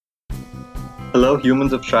Hello,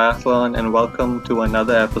 humans of triathlon, and welcome to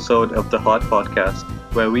another episode of the Hot Podcast,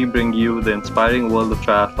 where we bring you the inspiring world of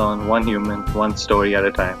triathlon, one human, one story at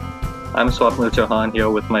a time. I'm Swapnil Chauhan here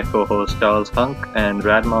with my co-host Charles Hunk and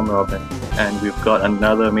Radmam Robin, and we've got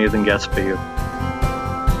another amazing guest for you.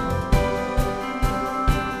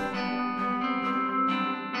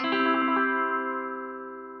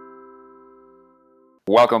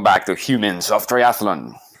 Welcome back to Humans of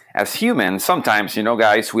Triathlon. As humans, sometimes,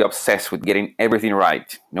 guys, we obsess with getting everything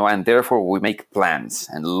right, and therefore we make plans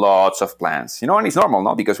and lots of plans, and it's normal,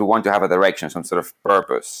 no? Because we want to have a direction, some sort of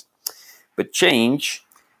purpose. But change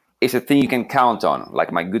is a thing you can count on,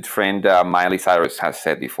 like my good friend Miley Cyrus has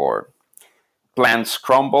said before. Plans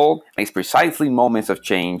crumble, and it's precisely moments of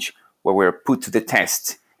change where we're put to the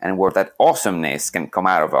test and where that awesomeness can come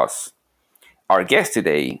out of us. Our guest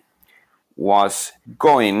today was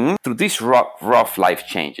going through these rough life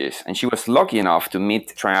changes, and she was lucky enough to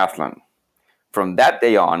meet triathlon. From that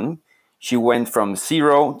day on, she went from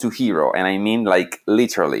zero to hero, and I mean like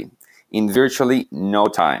literally, in virtually no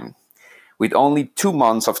time. With only 2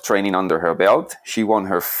 months of training under her belt, she won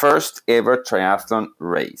her first ever triathlon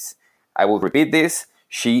race. I will repeat this,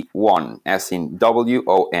 she won, as in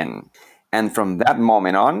W-O-N. And from that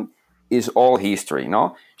moment on, is all history,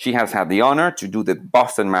 no? She has had the honor to do the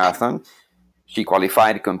Boston Marathon. She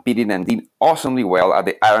qualified, competed, and did awesomely well at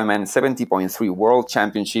the Ironman 70.3 World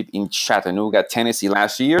Championship in Chattanooga, Tennessee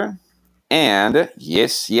last year. And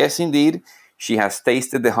yes, indeed, she has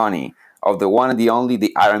tasted the honey of the one and the only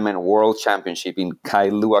the Ironman World Championship in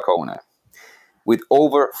Kailua Kona. With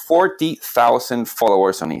over 40,000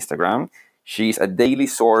 followers on Instagram, she is a daily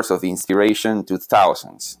source of inspiration to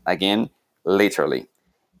thousands. Again, literally.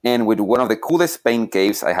 And with one of the coolest pain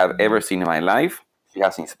caves I have ever seen in my life, she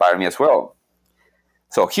has inspired me as well.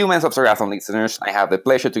 So, Humans of Triathlon listeners, I have the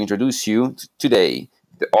pleasure to introduce you today,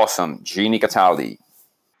 the awesome Ginny Cataldi.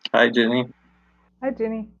 Hi, Jenny. Hi,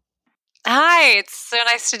 Ginny. Hi, it's so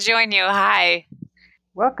nice to join you. Hi.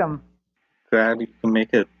 Welcome. Glad you can make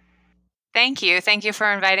it. Thank you. Thank you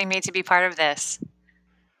for inviting me to be part of this.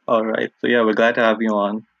 All right. So, yeah, we're glad to have you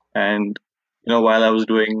on. And, while I was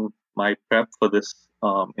doing my prep for this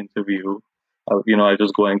interview, I was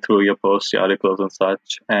just going through your posts, your articles, and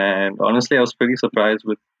such. And honestly, I was pretty surprised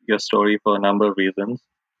with your story for a number of reasons.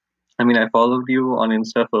 I mean, I followed you on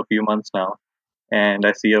Insta for a few months now, and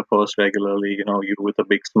I see your posts regularly, you with a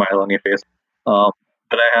big smile on your face. But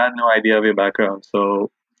I had no idea of your background.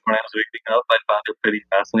 So when I was reading up, I found it pretty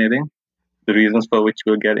fascinating. The reasons for which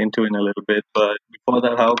we'll get into in a little bit. But before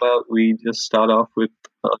that, how about we just start off with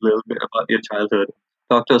a little bit about your childhood?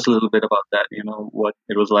 Talk to us a little bit about that, what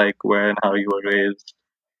it was like, where and how you were raised,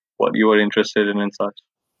 what you were interested in and such.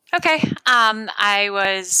 Okay. I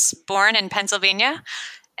was born in Pennsylvania,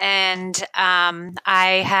 and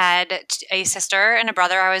I had a sister and a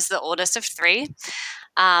brother. I was the oldest of three.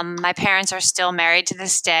 My parents are still married to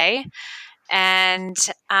this day. And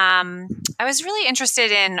I was really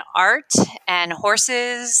interested in art and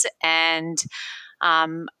horses, and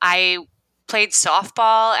I played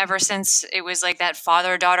softball ever since it was like that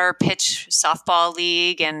father-daughter pitch softball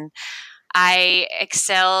league, and I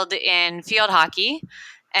excelled in field hockey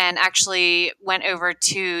and actually went over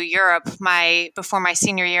to Europe before my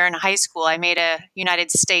senior year in high school. I made a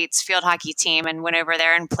United States field hockey team and went over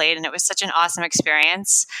there and played, and it was such an awesome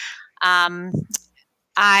experience.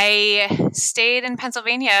 I stayed in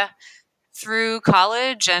Pennsylvania through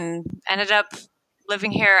college and ended up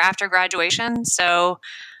living here after graduation. So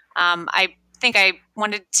I think I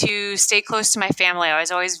wanted to stay close to my family. I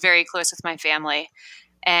was always very close with my family,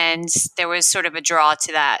 and there was sort of a draw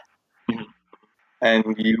to that. And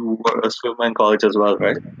you were a swimmer in college as well,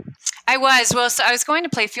 right? I was. Well, so I was going to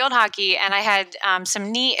play field hockey, and I had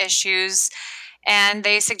some knee issues, and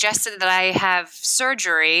they suggested that I have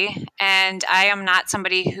surgery, and I am not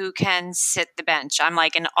somebody who can sit the bench. I'm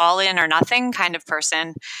like an all in or nothing kind of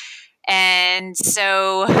person. And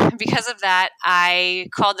so because of that, I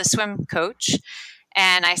called the swim coach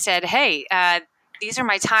and I said, hey, these are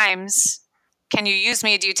my times. Can you use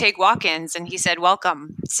me? Do you take walk-ins? And he said,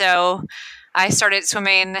 welcome. So I started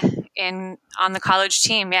swimming on the college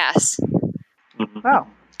team. Yes. Wow.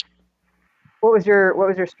 What was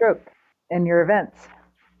your stroke in your events?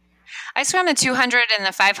 I swam the 200 and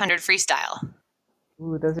the 500 freestyle.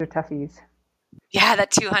 Ooh, those are toughies. Yeah, that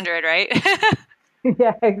 200, right?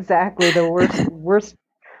 Yeah, exactly. The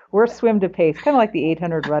worst swim to pace. Kind of like the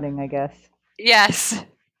 800 running, I guess. Yes.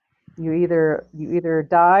 You either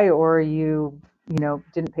die or you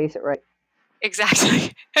didn't pace it right.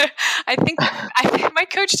 Exactly. I think my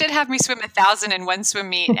coach did have me swim 1,000 in one swim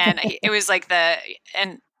meet, and it was like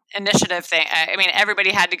initiative thing. I mean,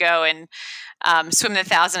 everybody had to go and swim the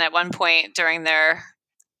 1,000 at one point during their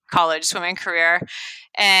college swimming career.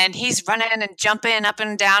 And he's running and jumping up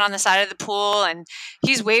and down on the side of the pool, and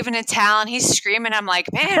he's waving a towel and he's screaming. I'm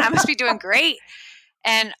like, man, I must be doing great.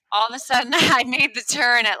 And all of a sudden, I made the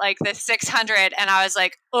turn at like the 600, and I was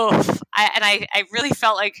like, oof. I really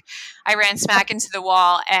felt like I ran smack into the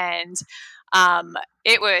wall, and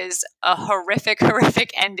it was a horrific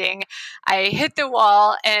ending. I hit the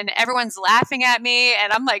wall, and everyone's laughing at me,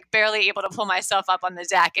 and I'm like barely able to pull myself up on the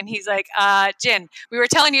deck. And he's like, Jin, we were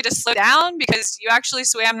telling you to slow down because you actually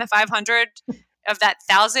swam the 500 of that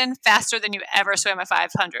 1,000 faster than you ever swam a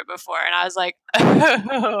 500 before. And I was like,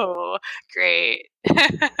 oh, great.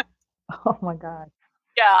 Oh my God.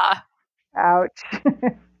 Yeah, Ouch.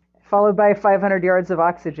 Followed by 500 yards of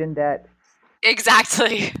oxygen debt.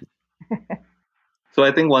 exactly. So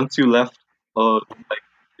I think once you left, like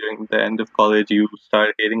during the end of college, you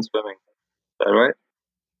started hating swimming. Is that right?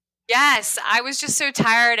 Yes, I was just so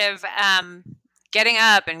tired of getting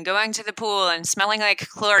up and going to the pool and smelling like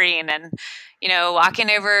chlorine, and walking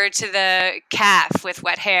over to the calf with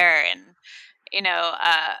wet hair, and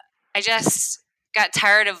I just got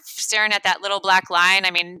tired of staring at that little black line.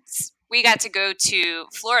 I mean, we got to go to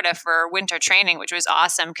Florida for winter training, which was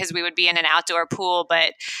awesome because we would be in an outdoor pool,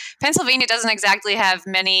 but Pennsylvania doesn't exactly have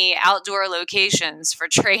many outdoor locations for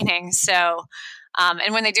training. So,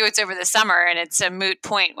 and when they do, it's over the summer, and it's a moot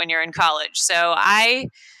point when you're in college. So I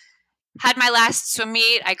had my last swim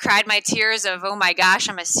meet. I cried my tears of, oh my gosh,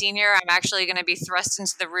 I'm a senior. I'm actually going to be thrust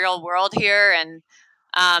into the real world here, and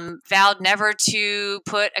vowed never to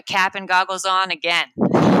put a cap and goggles on again.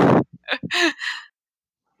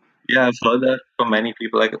 Yeah, I've heard that from many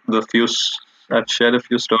people. Like I've shared a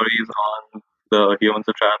few stories on the Humans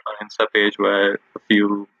of Triathlon Insta page where a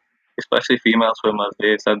few, especially female swimmers,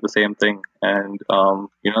 they said the same thing, and then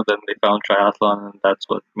they found triathlon, and that's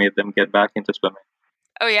what made them get back into swimming.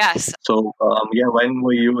 Oh yes. So when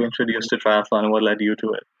were you introduced to triathlon, and what led you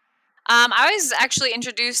to it? I was actually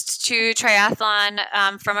introduced to triathlon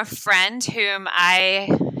from a friend whom I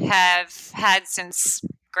have had since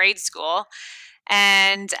grade school.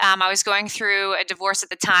 And I was going through a divorce at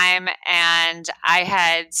the time, and I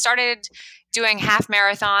had started doing half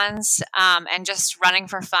marathons and just running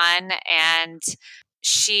for fun. And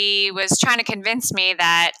she was trying to convince me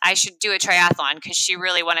that I should do a triathlon because she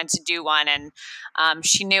really wanted to do one. And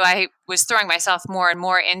she knew I was throwing myself more and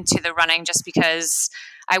more into the running just because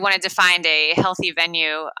I wanted to find a healthy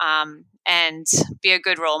venue and be a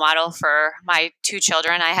good role model for my two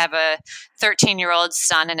children. I have a 13-year-old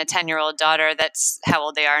son and a 10-year-old daughter. That's how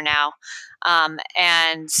old they are now.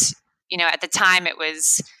 And, at the time it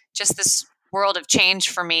was just this world of change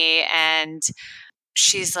for me. And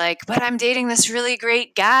she's like, but I'm dating this really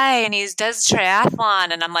great guy and he does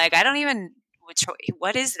triathlon. And I'm like,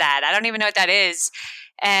 what is that? I don't even know what that is.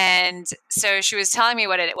 And so she was telling me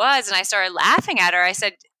what it was, and I started laughing at her. I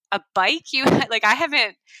said, a bike? Like, I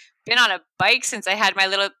haven't been on a bike since I had my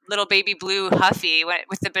little baby blue Huffy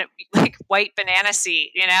with the white banana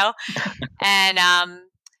seat, And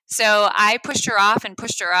so I pushed her off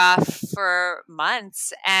for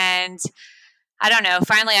months, and I don't know.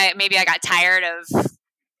 Finally, maybe I got tired of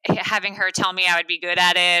having her tell me I would be good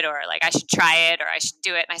at it, or like I should try it, or I should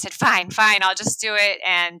do it. And I said, fine, I'll just do it.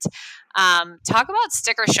 And talk about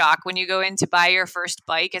sticker shock when you go in to buy your first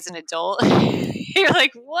bike as an adult. You're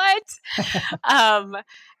like, what?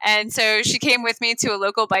 And so she came with me to a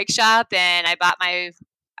local bike shop, and I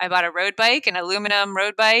bought a road bike, an aluminum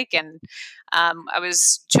road bike, and I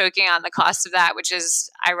was choking on the cost of that, which is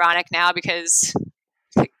ironic now because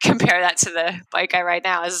compare that to the bike I ride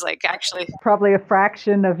now is like actually probably a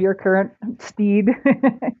fraction of your current steed.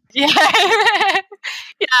 Yeah.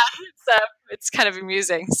 It's kind of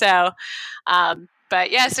amusing. So,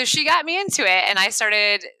 but yeah, so she got me into it, and I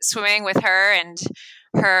started swimming with her and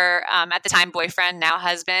her at the time boyfriend, now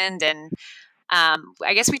husband, and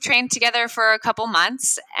I guess we trained together for a couple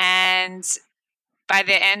months, and by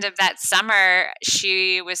the end of that summer,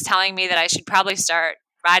 she was telling me that I should probably start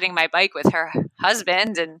riding my bike with her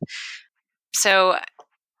husband. And so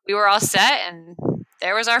we were all set, and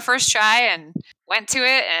there was our first try, and went to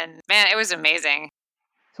it, and man, it was amazing.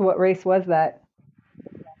 So what race was that?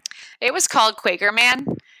 It was called Quaker Man,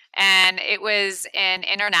 and it was an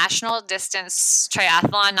international distance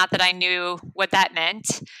triathlon. Not that I knew what that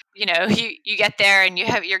meant. You get there and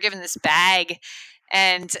you're given this bag,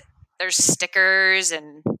 and there's stickers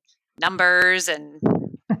and numbers and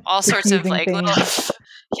all sorts of like little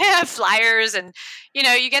flyers, and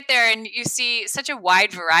you get there and you see such a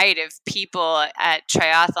wide variety of people at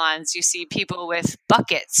triathlons. You see people with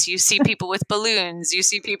buckets, you see people with balloons, you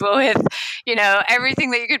see people with,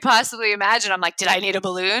 everything that you could possibly imagine. I'm like, did I need a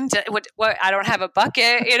balloon? What? I don't have a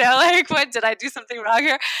bucket, like, what, did I do something wrong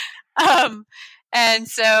here? And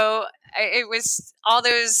so it was all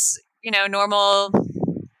those, normal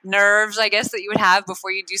nerves, I guess, that you would have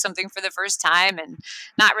before you do something for the first time and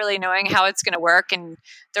not really knowing how it's going to work. And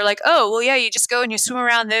they're like, oh, well, yeah, you just go and you swim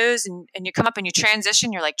around those and you come up and you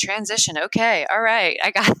transition. You're like, transition. Okay. All right. I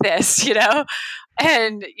got this,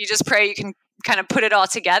 and you just pray you can kind of put it all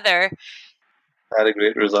together. Had a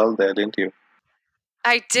great result there, didn't you?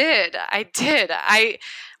 I did.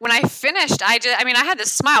 When I finished, I had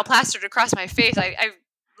this smile plastered across my face. I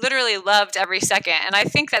literally loved every second. And I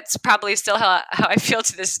think that's probably still how I feel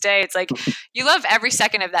to this day. It's like, you love every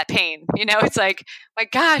second of that pain. It's like, my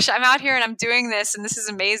gosh, I'm out here and I'm doing this and this is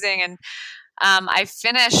amazing. And I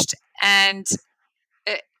finished and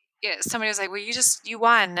somebody was like, well, you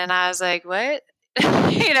won. And I was like, what?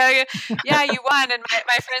 Yeah, you won. And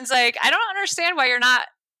my friend's like, I don't understand why you're not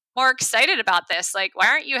more excited about this. Like, why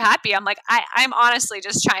aren't you happy? I'm like, I'm honestly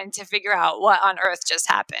just trying to figure out what on earth just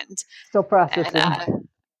happened. Still processing. And,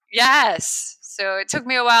 yes. So it took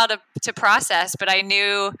me a while to process, but I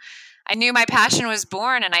knew my passion was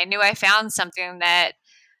born, and I knew I found something that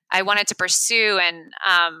I wanted to pursue and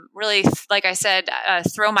really, like I said,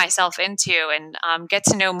 throw myself into and get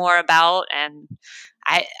to know more about. And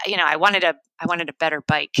I wanted a better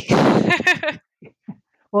bike.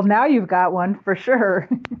 Well, now you've got one for sure.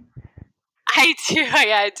 I do.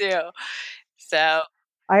 Yeah, I do. So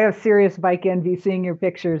I have serious bike envy seeing your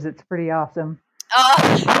pictures. It's pretty awesome.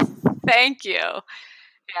 Oh, thank you. Yeah,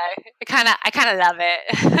 I kind of love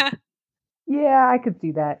it. Yeah, I could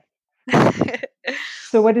see that.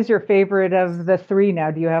 So what is your favorite of the three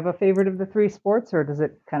now? Do you have a favorite of the three sports, or does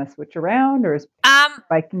it kind of switch around, or has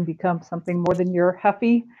biking become something more than your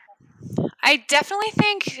huffy? I definitely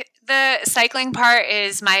think the cycling part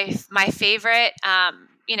is my favorite.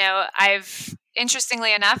 I've,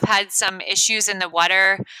 interestingly enough, had some issues in the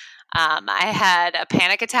water. I had a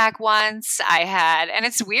panic attack once. And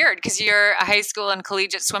it's weird because you're a high school and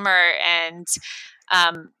collegiate swimmer and,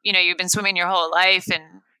 you've been swimming your whole life and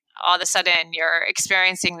all of a sudden you're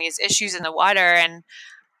experiencing these issues in the water. And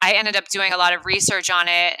I ended up doing a lot of research on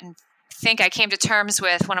it and think I came to terms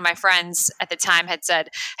with one of my friends at the time had said,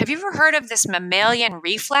 have you ever heard of this mammalian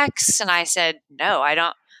reflex? And I said, no, I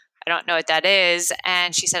don't know what that is.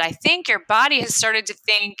 And she said, I think your body has started to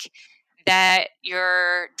think that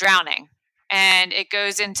you're drowning and it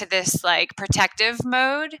goes into this like protective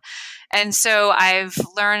mode. And so I've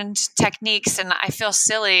learned techniques, and I feel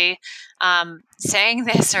silly saying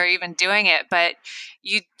this or even doing it, but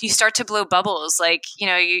you start to blow bubbles. Like,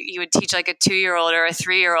 you would teach like a 2-year-old or a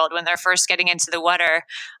 3-year-old when they're first getting into the water,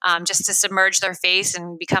 just to submerge their face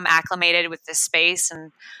and become acclimated with the space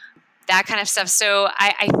and that kind of stuff. So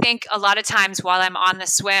I think a lot of times while I'm on the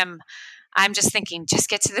swim, I'm just thinking, just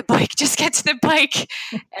get to the bike.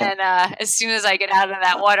 And as soon as I get out of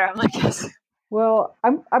that water, I'm like, yes. Well,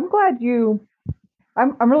 I'm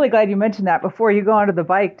really glad you mentioned that before you go onto the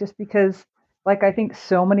bike, just because, like, I think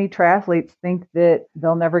so many triathletes think that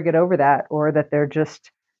they'll never get over that, or that they're just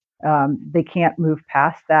they can't move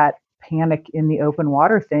past that panic in the open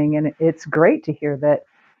water thing. And it's great to hear that,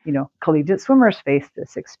 collegiate swimmers face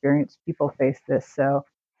this, experienced people face this. So.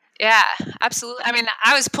 Yeah, absolutely. I mean,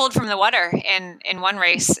 I was pulled from the water in one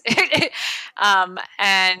race,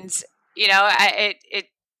 and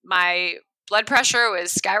my blood pressure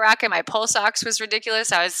was skyrocketing. My pulse ox was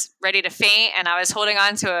ridiculous. I was ready to faint, and I was holding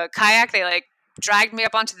on to a kayak. They like dragged me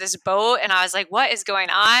up onto this boat, and I was like, "What is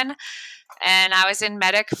going on?" And I was in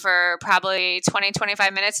medic for probably 20,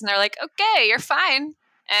 25 minutes, and they're like, "Okay, you're fine."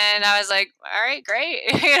 And I was like, all right, great.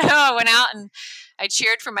 I went out and I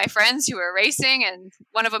cheered for my friends who were racing, and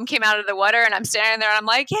one of them came out of the water, and I'm standing there and I'm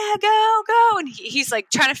like, yeah, go. And he's like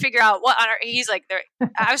trying to figure out what on earth. He's like,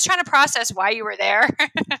 I was trying to process why you were there.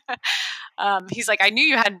 He's like, I knew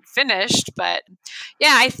you hadn't finished, but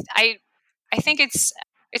yeah, I think it's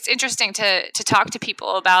interesting to talk to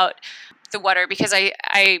people about the water, because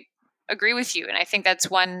I agree with you. And I think that's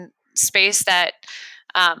one space that,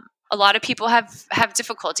 a lot of people have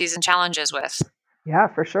difficulties and challenges with. Yeah,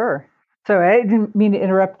 for sure. So I didn't mean to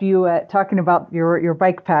interrupt you talking about your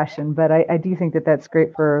bike passion, but I do think that that's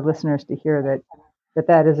great for listeners to hear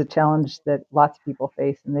that is a challenge that lots of people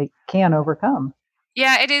face and they can overcome.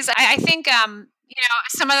 Yeah, it is. I think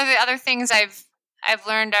some of the other things I've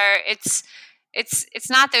learned are it's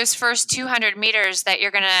not those first 200 meters that you're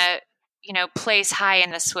gonna place high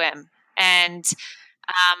in the swim. And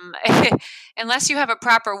Unless you have a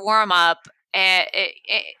proper warm up,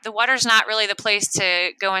 the water's not really the place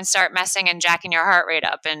to go and start messing and jacking your heart rate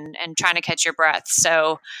up and trying to catch your breath.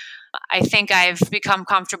 So I think I've become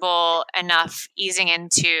comfortable enough easing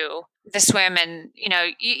into the swim, and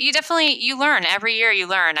you definitely you learn every year. You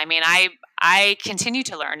learn. I mean, I continue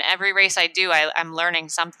to learn every race I do. I'm learning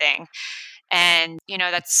something, and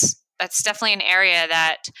that's definitely an area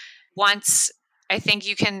that once I think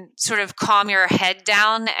you can sort of calm your head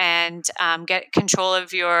down and get control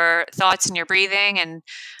of your thoughts and your breathing, and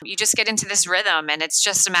you just get into this rhythm. And it's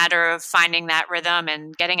just a matter of finding that rhythm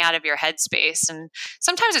and getting out of your headspace. And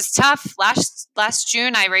sometimes it's tough. Last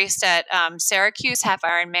June, I raced at Syracuse Half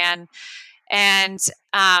Ironman, and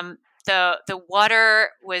the water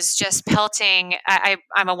was just pelting.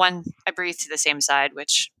 I'm a one. I breathe to the same side,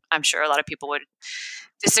 which I'm sure a lot of people would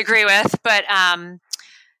disagree with, but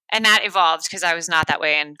and that evolved because I was not that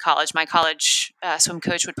way in college. My college swim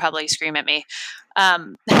coach would probably scream at me,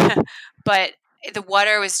 but the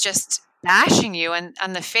water was just bashing you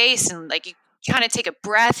on the face, and like you kind of take a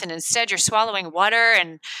breath, and instead you're swallowing water.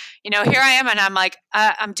 And here I am, and I'm like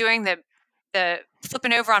I'm doing the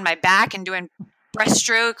flipping over on my back and doing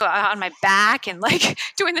breaststroke on my back and like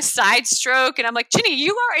doing the side stroke, and I'm like, Ginny,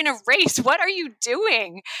 you are in a race. What are you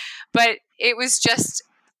doing? But it was just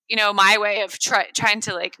my way of trying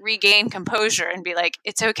to like regain composure and be like,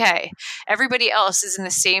 it's okay. Everybody else is in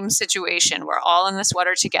the same situation. We're all in this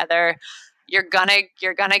water together. You're gonna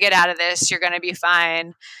get out of this. You're gonna be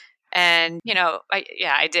fine. And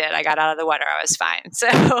I did. I got out of the water. I was fine.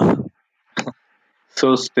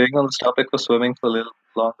 So staying on this topic for swimming for a little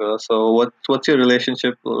longer. So what's your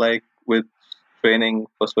relationship like with training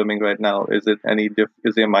for swimming right now? Is it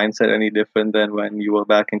is your mindset any different than when you were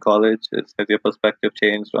back in college? Has your perspective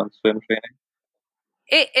changed on swim training?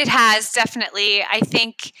 It has definitely. I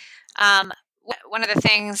think one of the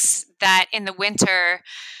things that in the winter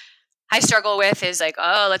I struggle with is like,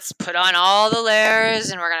 oh, let's put on all the layers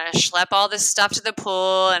and we're going to schlep all this stuff to the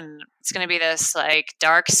pool, and it's going to be this like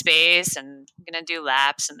dark space, and I'm going to do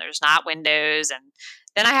laps, and there's not windows, and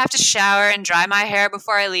then I have to shower and dry my hair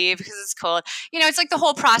before I leave because it's cold. It's like the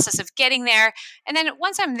whole process of getting there. And then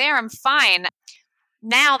once I'm there, I'm fine.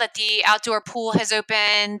 Now that the outdoor pool has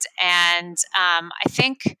opened, and I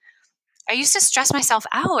think I used to stress myself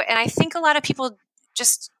out, and I think a lot of people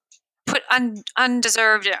just put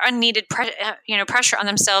undeserved or unneeded pressure on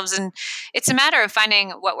themselves, and it's a matter of finding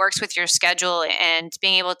what works with your schedule and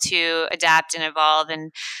being able to adapt and evolve.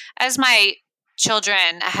 And as my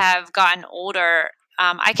children have gotten older,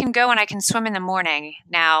 I can go and I can swim in the morning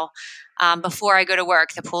now. Before I go to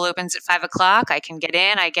work, the pool opens at 5 o'clock. I can get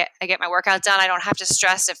in. I get my workout done. I don't have to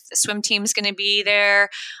stress if the swim team's going to be there,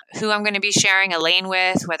 who I'm going to be sharing a lane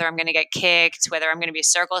with, whether I'm going to get kicked, whether I'm going to be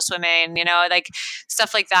circle swimming, like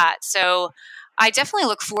stuff like that. So I definitely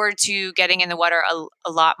look forward to getting in the water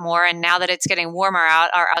a lot more. And now that it's getting warmer out,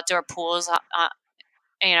 our outdoor pools,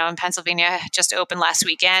 in Pennsylvania just opened last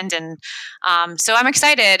weekend. And so I'm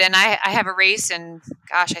excited. And I have a race in,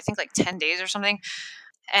 gosh, I think like 10 days or something.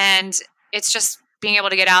 And it's just being able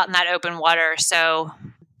to get out in that open water. So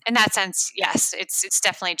in that sense, yes, it's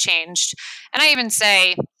definitely changed. And I even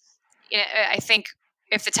say, I think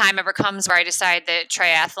if the time ever comes where I decide that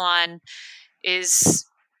triathlon is,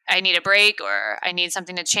 I need a break or I need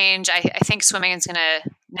something to change, I think swimming is going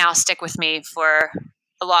to now stick with me for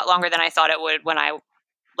a lot longer than I thought it would when I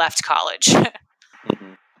left college.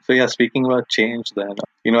 Mm-hmm. So yeah, speaking about change, then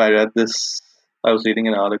I read this. I was reading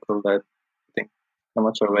an article that I think I'm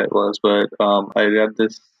not sure where it was, but I read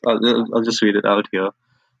this. I'll just read it out here.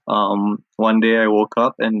 One day I woke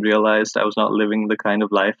up and realized I was not living the kind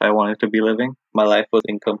of life I wanted to be living. My life was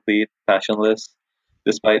incomplete, passionless.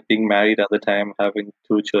 Despite being married at the time, having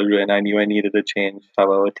 2 children, I knew I needed a change.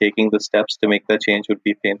 However, taking the steps to make that change would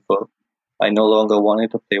be painful. I no longer wanted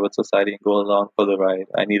to play with society and go along for the ride.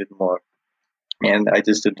 I needed more. And I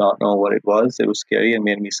just did not know what it was. It was scary and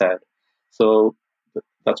made me sad. So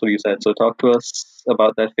that's what you said. So talk to us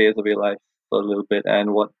about that phase of your life for a little bit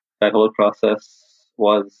and what that whole process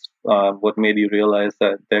was. What made you realize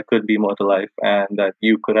that there could be more to life and that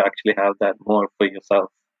you could actually have that more for yourself.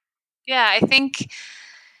 Yeah, I think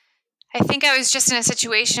I was just in a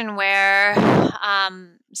situation where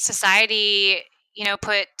society,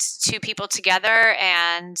 put two people together,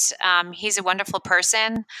 and he's a wonderful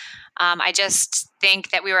person. I just think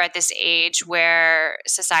that we were at this age where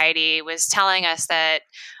society was telling us that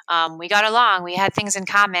we got along, we had things in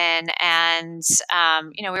common, and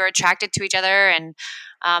we were attracted to each other. And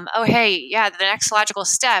oh, hey, yeah, the next logical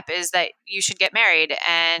step is that you should get married.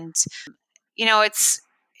 And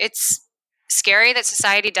it's scary that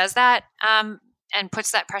society does that. and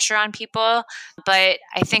puts that pressure on people. But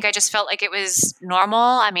I think I just felt like it was normal.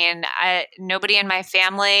 I mean, nobody in my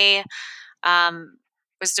family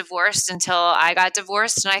was divorced until I got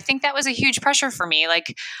divorced, and I think that was a huge pressure for me.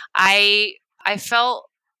 Like I felt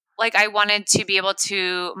like I wanted to be able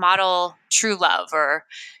to model true love, or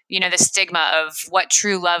the stigma of what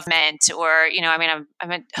true love meant, or I mean,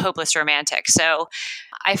 I'm a hopeless romantic, so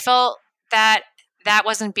I felt that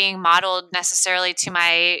wasn't being modeled necessarily to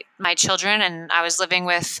my children, and I was living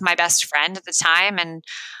with my best friend at the time, and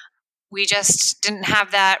we just didn't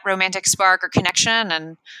have that romantic spark or connection.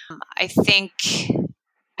 And I think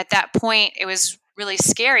at that point it was really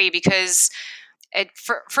scary because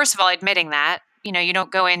first of all, admitting that you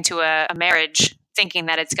don't go into a marriage thinking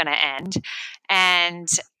that it's going to end, and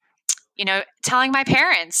telling my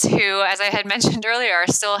parents, who, as I had mentioned earlier, are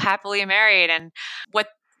still happily married, and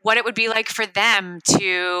what it would be like for them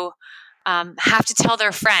to have to tell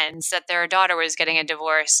their friends that their daughter was getting a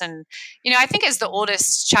divorce. And I think as the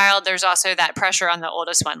oldest child, there's also that pressure on the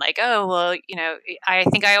oldest one, like, oh well, I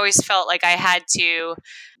think I always felt like I had to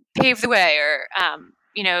pave the way,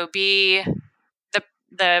 or be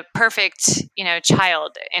the perfect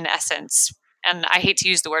child in essence. And I hate to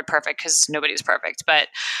use the word perfect because nobody's perfect, but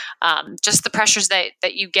just the pressures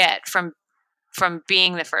that you get from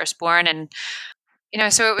being the firstborn. And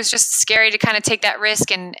so it was just scary to kind of take that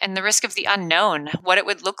risk, and the risk of the unknown, what it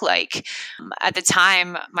would look like. At the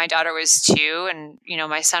time, my daughter was 2, and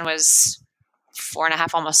my son was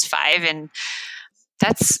 4.5, almost 5, and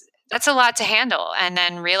that's a lot to handle. And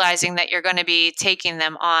then realizing that you're going to be taking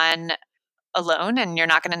them on alone, and you're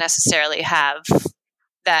not going to necessarily have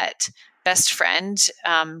that best friend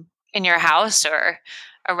in your house or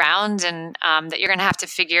around, and that you're going to have to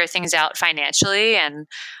figure things out financially, and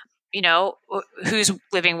who's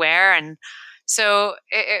living where. And so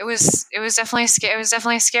it was definitely scary. It was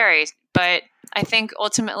definitely scary, but I think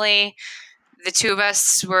ultimately the two of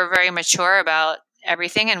us were very mature about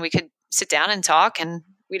everything, and we could sit down and talk, and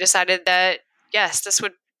we decided that yes, this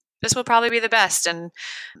will probably be the best. And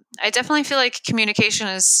I definitely feel like communication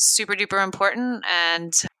is super duper important,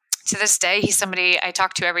 and to this day he's somebody I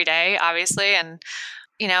talk to every day, obviously. And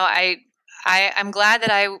I'm glad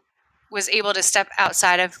that I was able to step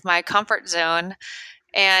outside of my comfort zone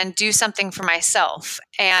and do something for myself.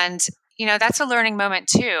 And that's a learning moment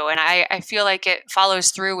too. And I feel like it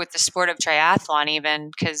follows through with the sport of triathlon,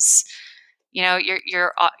 even, because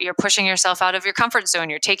you're pushing yourself out of your comfort zone.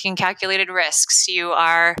 You're taking calculated risks. You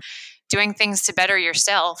are doing things to better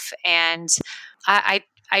yourself. And I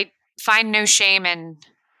find no shame in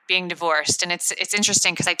being divorced. And it's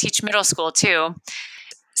interesting because I teach middle school too.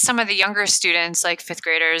 Some of the younger students, like 5th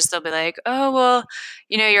graders, they'll be like, oh, well,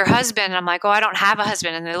 your husband. And I'm like, oh, I don't have a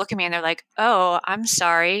husband. And they look at me and they're like, oh, I'm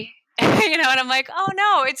sorry. And I'm like, oh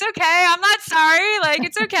no, it's okay. I'm not sorry. Like,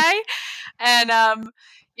 it's okay. And,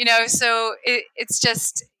 so it's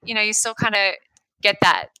just, you still kind of get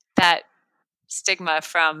that stigma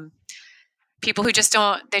from people who just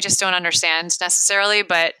don't understand necessarily.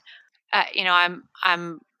 But,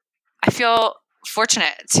 I feel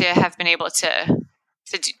fortunate to have been able to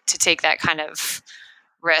take that kind of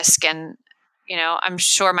risk. And I'm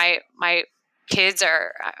sure my kids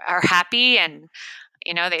are happy, and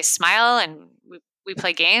they smile, and we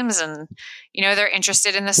play games, and they're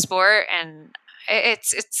interested in the sport. And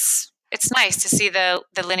it's nice to see the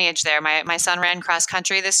lineage there. My son ran cross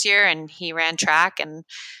country this year, and he ran track, and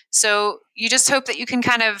so you just hope that you can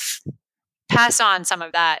kind of pass on some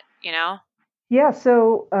of that. Yeah.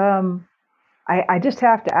 So I just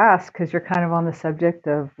have to ask, because you're kind of on the subject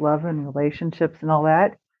of love and relationships and all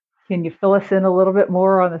that. Can you fill us in a little bit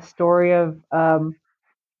more on the story of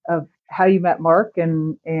how you met Mark,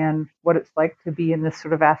 and what it's like to be in this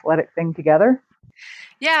sort of athletic thing together?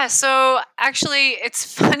 Yeah. So actually,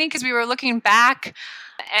 it's funny because we were looking back,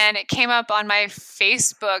 and it came up on my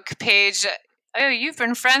Facebook page. Oh, you've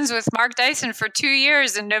been friends with Mark Dyson for 2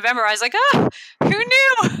 years in November. I was like, oh, who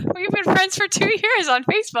knew? We've been friends for 2 years on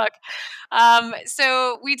Facebook.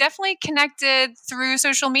 So we definitely connected through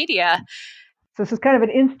social media. So this is kind of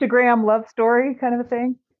an Instagram love story kind of a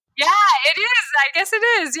thing? Yeah, it is. I guess it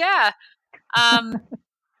is. Yeah.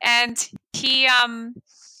 And he and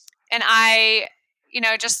I,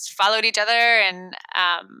 just followed each other. And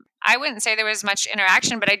I wouldn't say there was much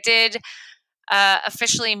interaction, but I did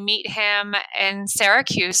officially meet him in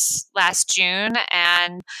Syracuse last June.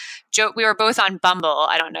 And we were both on Bumble.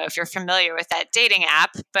 I don't know if you're familiar with that dating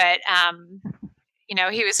app, but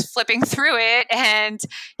he was flipping through it, and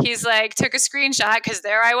he's like, took a screenshot because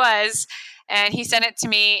there I was. And he sent it to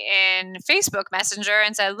me in Facebook Messenger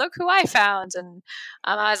and said, "Look who I found." And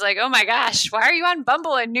I was like, "Oh my gosh, why are you on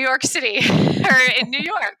Bumble in New York City or in New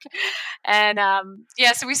York?" And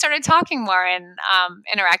so we started talking more and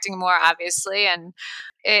interacting more, obviously. And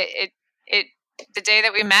it the day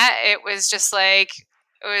that we met, it was just like,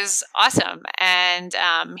 it was awesome. And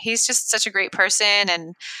he's just such a great person.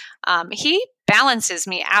 And he balances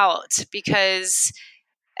me out, because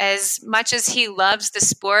as much as he loves the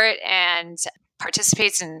sport and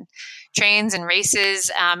participates in trains and races,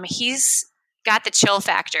 he's got the chill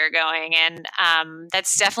factor going. And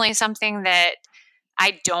that's definitely something that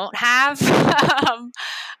I don't have.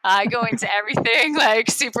 I go into everything like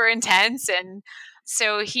super intense. And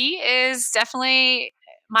so he is definitely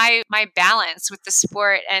my balance with the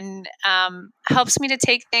sport, and helps me to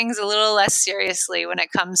take things a little less seriously when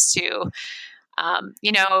it comes to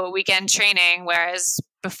weekend training. Whereas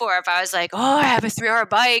before, if I was like, "Oh, I have a 3-hour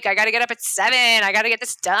bike, I got to get up at 7, I got to get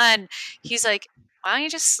this done," he's like, "Why don't you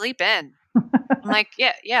just sleep in?" I'm like,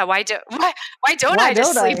 yeah. Why don't I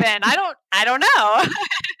just sleep in? I don't know.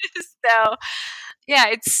 So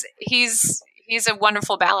yeah, he's a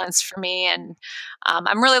wonderful balance for me. And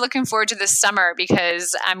I'm really looking forward to this summer,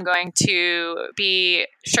 because I'm going to be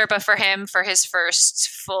Sherpa for him for his first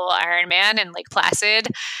full Ironman in Lake Placid.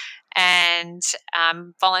 And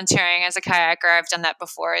volunteering as a kayaker. I've done that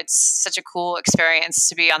before. It's such a cool experience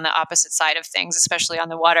to be on the opposite side of things, especially on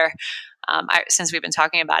the water, since we've been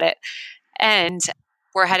talking about it. And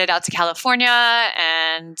we're headed out to California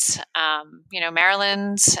and,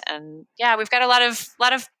 Maryland. And yeah, we've got a lot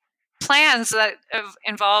of plans that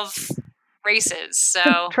involve races. So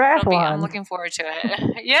I'm looking forward to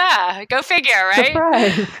it. Yeah, go figure, right?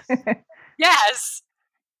 Surprise. Yes.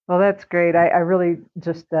 Well, that's great. I really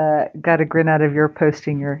just got a grin out of your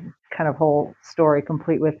posting your kind of whole story,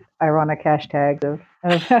 complete with ironic hashtags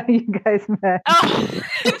of how you guys met. Oh,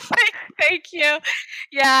 thank you.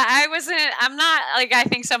 Yeah, I'm not like, I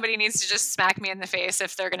think somebody needs to just smack me in the face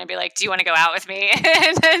if they're going to be like, "Do you want to go out with me?"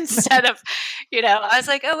 And instead of, I was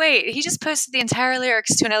like, "Oh wait, he just posted the entire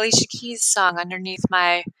lyrics to an Alicia Keys song underneath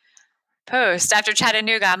my post after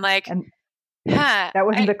Chattanooga." I'm like, that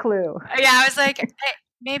wasn't a clue. Yeah, I was like, "Hey,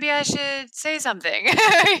 maybe I should say something,"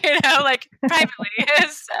 like privately.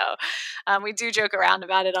 So we do joke around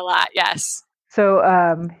about it a lot. Yes. So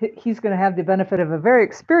he's going to have the benefit of a very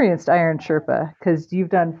experienced Iron Sherpa, because you've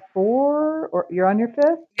done 4, or you're on your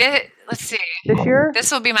 5th? Let's see. This year?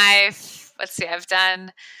 This will be my,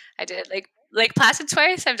 I did Lake Placid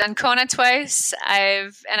twice. I've done Kona twice. I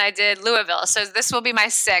did Louisville. So this will be my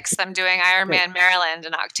 6th. I'm doing Ironman Maryland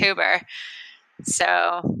in October.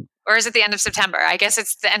 So, or is it the end of September? I guess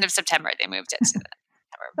it's the end of September. They moved it to September.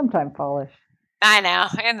 Sometime fallish. I know,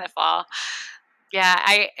 in the fall. Yeah,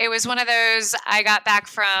 it was one of those, I got back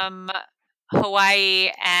from Hawaii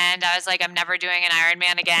and I was like, I'm never doing an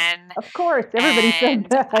Ironman again. Of course, everybody said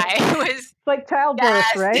that. It's like childbirth,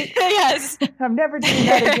 right? Yes. I'm never doing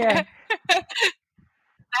that again.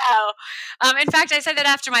 No. In fact, I said that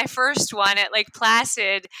after my first one at Lake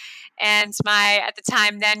Placid, and my, at the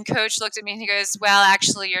time, then coach looked at me and he goes, "Well,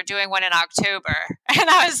 actually, you're doing one in October." And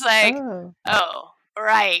I was like, oh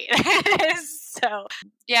right. So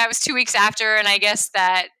yeah, it was 2 weeks after, and I guess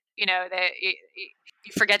that that you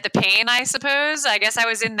forget the pain. I suppose. I guess I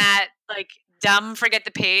was in that like dumb forget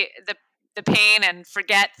the pain, the pain, and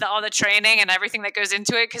forget all the training and everything that goes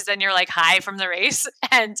into it, because then you're like high from the race.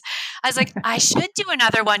 And I was like, I should do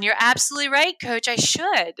another one. You're absolutely right, coach. I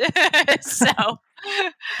should. So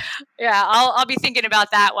yeah, I'll be thinking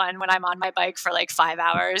about that one when I'm on my bike for like 5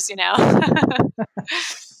 hours.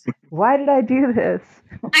 Why did I do this?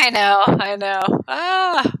 I know.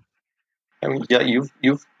 Ah. I mean, yeah,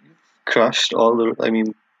 you've crushed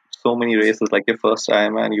so many races. Like your first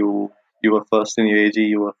Ironman, you were first in UAG,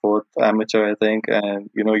 you were 4th amateur, I think, and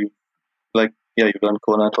you've done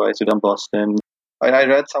Kona twice, you've done Boston. I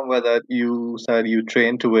read somewhere that you said you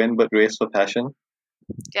train to win but race for passion.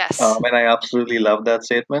 Yes. And I absolutely love that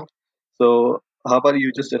statement. So how about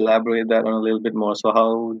you just elaborate that on a little bit more? So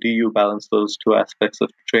how do you balance those two aspects of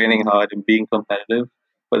training hard and being competitive,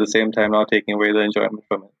 but at the same time not taking away the enjoyment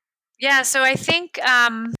from it? Yeah, so I think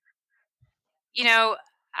I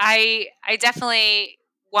definitely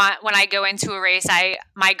want, when I go into a race,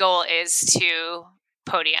 my goal is to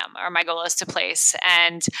podium, or my goal is to place.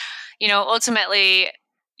 And ultimately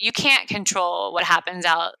you can't control what happens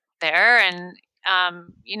out there, and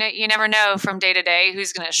you never know from day to day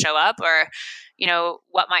who's going to show up, or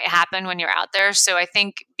what might happen when you're out there. So I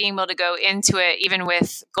think being able to go into it even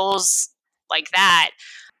with goals like that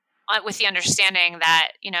with the understanding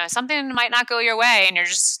that, something might not go your way, and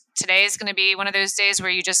today is going to be one of those days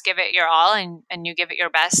where you just give it your all, and you give it your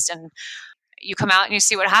best, and you come out and you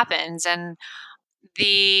see what happens. And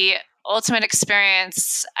the ultimate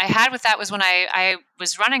experience I had with that was when I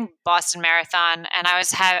was running Boston Marathon, and I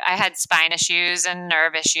had spine issues and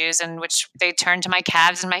nerve issues, and which they turned to my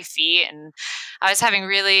calves and my feet, and I was having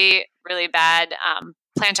really, really bad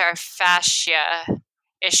plantar fascia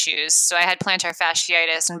issues. So I had plantar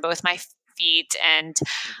fasciitis in both my feet, and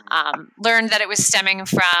learned that it was stemming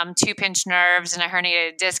from 2 pinched nerves and a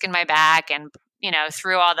herniated disc in my back, and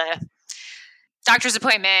through all the doctor's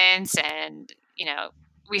appointments, and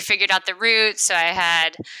we figured out the root. So I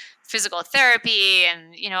had physical therapy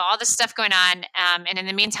and all this stuff going on, and in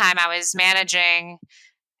the meantime I was managing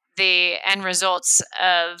the end results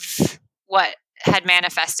of what had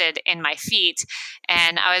manifested in my feet.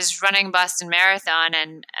 And I was running Boston Marathon,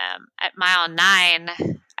 and at mile 9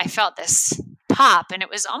 I felt this pop, and it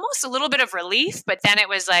was almost a little bit of relief, but then it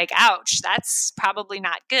was like, ouch, that's probably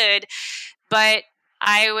not good. But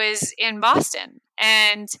I was in Boston,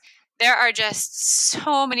 and there are just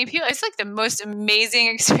so many people. It's like the most amazing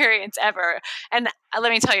experience ever. And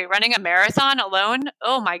let me tell you, running a marathon alone,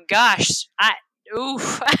 oh my gosh,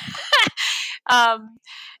 oof.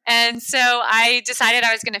 And so I decided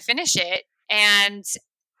I was going to finish it, and,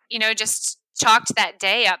 just chalked that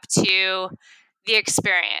day up to the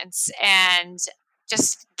experience and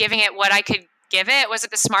just giving it what I could give it. Was it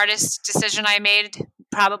the smartest decision I made?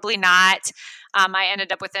 Probably not. I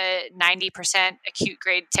ended up with a 90% acute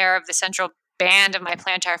grade tear of the central band of my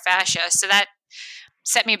plantar fascia. So that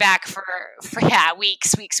set me back for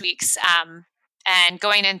weeks. And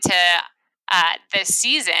going into this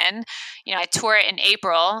season, I tore it in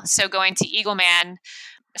April. So going to Eagleman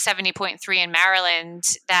 70.3 in Maryland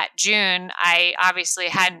that June, I obviously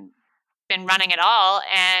hadn't been running at all.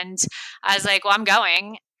 And I was like, well, I'm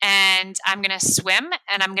going, and I'm going to swim,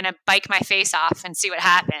 and I'm going to bike my face off and see what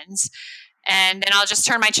happens. And then I'll just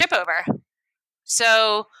turn my chip over.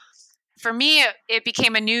 So for me, it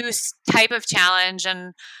became a new type of challenge,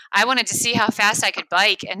 and I wanted to see how fast I could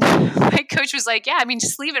bike. And my coach was like, yeah,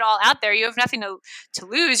 just leave it all out there. You have nothing to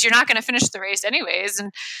lose. You're not going to finish the race anyways.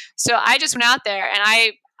 And so I just went out there, and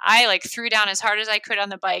I like threw down as hard as I could on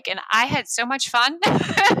the bike, and I had so much fun.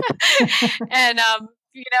 And,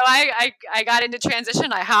 I got into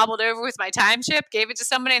transition. I hobbled over with my time chip, gave it to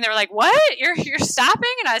somebody, and they were like, what? You're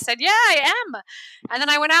stopping? And I said, yeah, I am. And then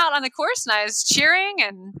I went out on the course, and I was cheering,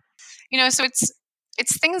 and, so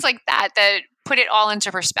it's things like that put it all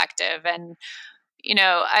into perspective. And,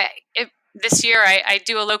 this year I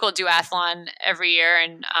do a local duathlon every year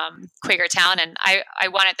in Quakertown, and I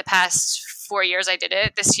won it the past 4 years I did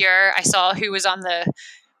it. This year I saw who was on the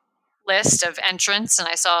list of entrants, and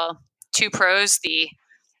I saw 2 pros, the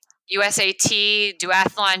USAT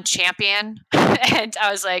duathlon champion. And I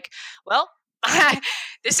was like, well,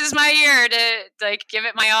 this is my year to give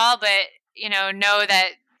it my all, but know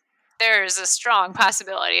that there's a strong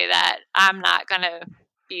possibility that I'm not going to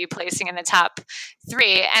be placing in the top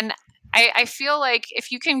 3. And I feel like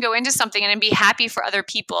if you can go into something and be happy for other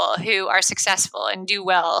people who are successful and do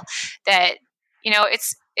well, that,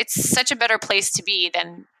 it's such a better place to be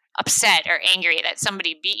than upset or angry that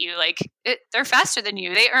somebody beat you. They're faster than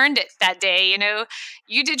you. They earned it that day.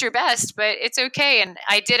 You did your best, but it's okay. And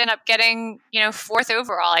I did end up getting, 4th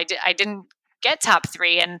overall. I didn't get top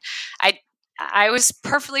 3, and I was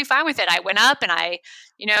perfectly fine with it. I went up and I,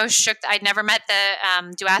 I'd never met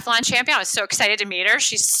the duathlon champion. I was so excited to meet her.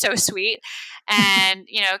 She's so sweet. And,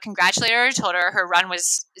 congratulated her, told her her run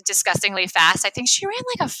was disgustingly fast. I think she ran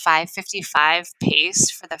like a 5:55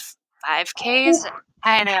 pace for the 5Ks.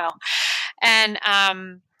 I know. And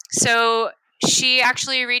so she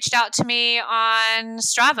actually reached out to me on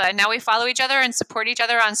Strava. Now we follow each other and support each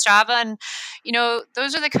other on Strava. And,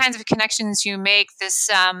 those are the kinds of connections you make. This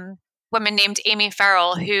woman named Amy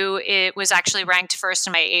Farrell, who was actually ranked first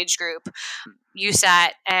in my age group,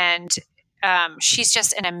 USAT, and she's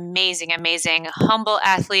just an amazing, amazing, humble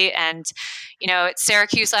athlete. And, at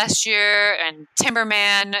Syracuse last year and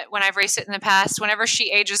Timberman, when I've raced it in the past, whenever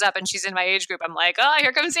she ages up and she's in my age group, I'm like, oh,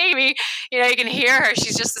 here comes Amy. You can hear her.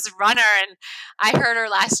 She's just this runner. And I heard her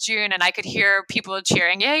last June, and I could hear people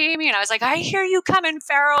cheering, yay, Amy. And I was like, I hear you coming,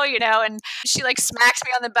 Farrell, and she smacks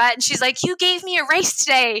me on the butt, and she's like, you gave me a race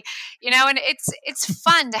today, and it's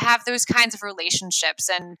fun to have those kinds of relationships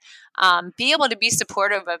and be able to be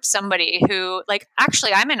supportive of somebody who,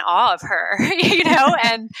 actually, I'm in awe of her,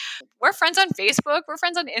 and we're friends on Facebook, we're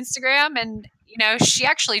friends on Instagram, and, she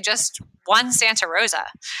actually just won Santa Rosa.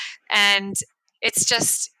 And it's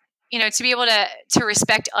just, to be able to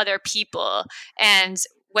respect other people and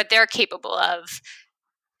what they're capable of,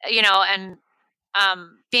 and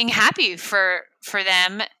being happy for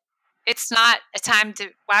them. It's not a time to,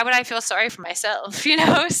 why would I feel sorry for myself?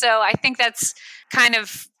 So I think that's kind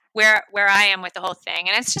of where I am with the whole thing.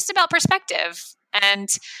 And it's just about perspective. And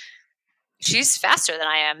she's faster than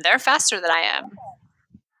I am. They're faster than I am.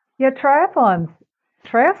 Yeah, triathlon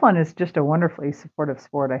is just a wonderfully supportive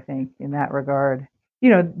sport, I think, in that regard.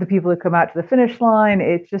 The people who come out to the finish line,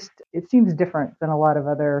 it seems different than a lot of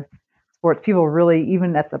other sports. People really,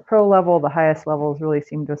 even at the pro level, the highest levels, really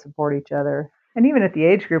seem to support each other. And even at the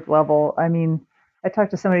age group level, I mean, I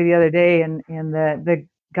talked to somebody the other day, and the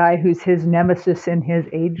guy who's his nemesis in his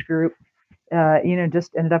age group,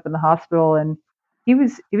 just ended up in the hospital, and he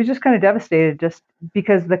was just kind of devastated, just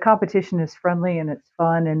because the competition is friendly and it's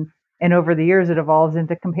fun, and over the years it evolves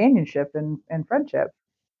into companionship and friendship.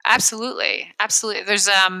 Absolutely. Absolutely. There's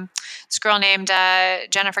this girl named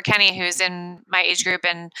Jennifer Kenny who's in my age group,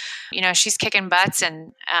 and she's kicking butts,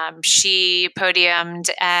 and she podiumed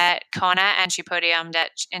at Kona, and she podiumed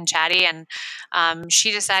in Chatty, and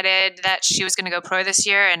she decided that she was going to go pro this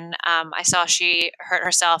year, and I saw she hurt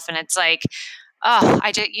herself, and it's like, oh,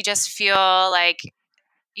 you just feel like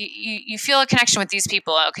you feel a connection with these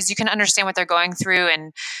people because you can understand what they're going through,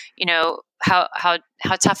 and how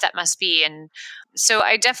tough that must be. And so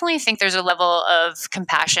I definitely think there's a level of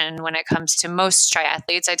compassion when it comes to most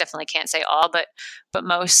triathletes. I definitely can't say all, but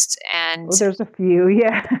most. And well, there's a few,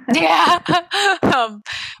 yeah. Yeah.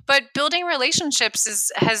 But building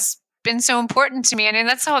relationships has been so important to me. I mean,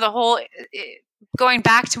 that's how the whole, going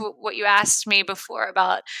back to what you asked me before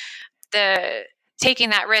about the taking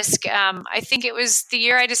that risk. I think it was the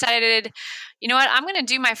year I decided, you know what, I'm going to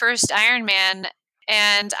do my first Ironman.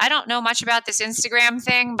 And I don't know much about this Instagram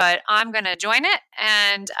thing, but I'm going to join it.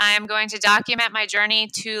 And I am going to document my journey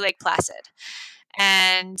to Lake Placid.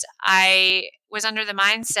 And I was under the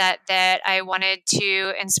mindset that I wanted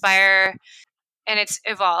to inspire, and it's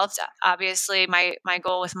evolved, obviously, my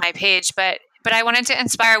goal with my page, but I wanted to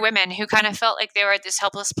inspire women who kind of felt like they were at this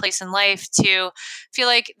helpless place in life to feel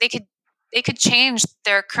like they could change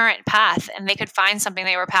their current path, and they could find something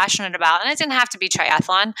they were passionate about. And it didn't have to be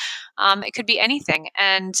triathlon. It could be anything.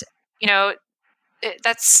 And,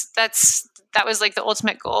 that was like the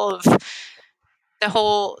ultimate goal of the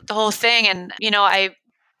whole thing. And, I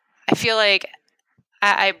feel like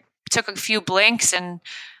I took a few blinks, and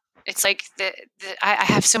it's like I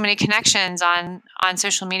have so many connections on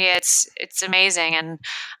social media. It's amazing. And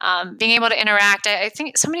being able to interact. I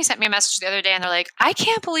think somebody sent me a message the other day, and they're like, I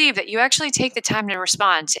can't believe that you actually take the time to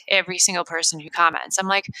respond to every single person who comments. I'm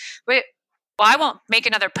like, wait, well, I won't make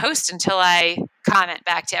another post until I comment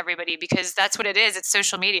back to everybody, because that's what it is. It's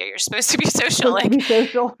social media. You're supposed to be social. Like, be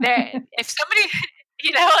social. If somebody,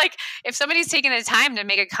 like if somebody's taking the time to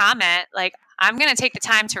make a comment, like I'm going to take the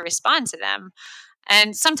time to respond to them.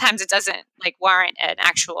 And sometimes it doesn't like warrant an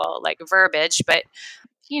actual like verbiage, but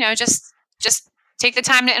just take the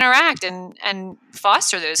time to interact and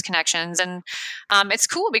foster those connections. And it's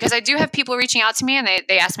cool because I do have people reaching out to me, and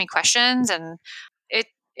they ask me questions, and it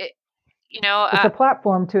it's a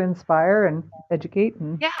platform to inspire and educate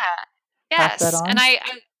and yeah, pass that yes. on. And I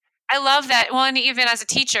love that. Well, and even as a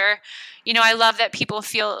teacher, I love that people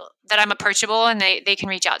feel that I'm approachable, and they can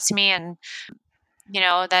reach out to me, and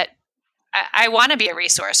that I want to be a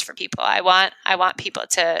resource for people. I want people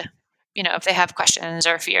to, if they have questions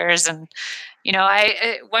or fears. And,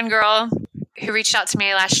 one girl who reached out to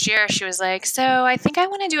me last year, she was like, so I think I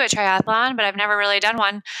want to do a triathlon, but I've never really done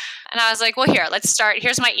one. And I was like, well, here, let's start.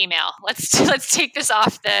 Here's my email. Let's take this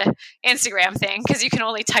off the Instagram thing, because you can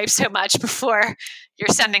only type so much before you're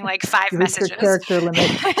sending like 5 messages. Character limit.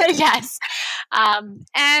 Yes.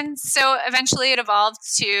 And so eventually it evolved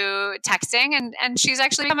to texting, and she's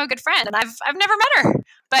actually become a good friend. And I've never met her,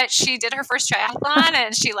 but she did her first triathlon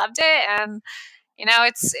and she loved it. And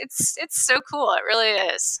it's so cool. It really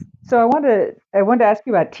is. So I wanted to ask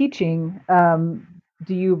you about teaching.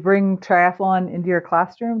 Do you bring triathlon into your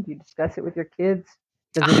classroom? Do you discuss it with your kids?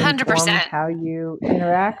 Does it 100%. Inform how you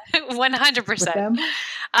interact? 100%. With them?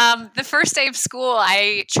 The first day of school,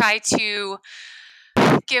 I try to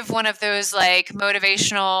give one of those like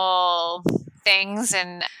motivational things,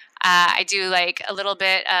 and I do like a little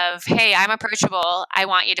bit of, hey, I'm approachable. I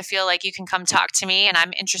want you to feel like you can come talk to me, and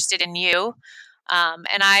I'm interested in you.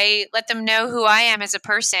 And I let them know who I am as a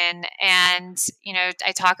person. And,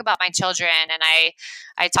 I talk about my children, and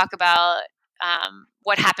I talk about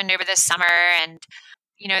what happened over this summer. And,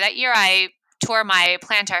 that year I tore my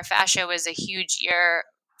plantar fascia was a huge year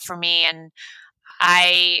for me. And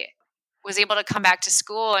I was able to come back to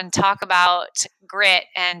school and talk about grit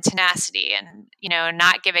and tenacity and,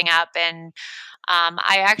 not giving up. And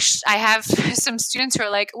I have some students who are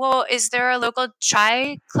like, well, is there a local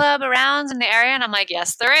tri club around in the area? And I'm like,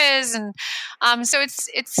 yes, there is. And so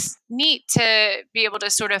it's neat to be able to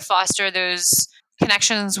sort of foster those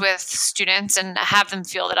connections with students and have them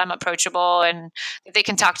feel that I'm approachable and that they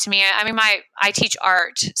can talk to me. I mean, I teach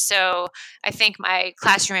art, so I think my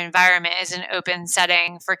classroom environment is an open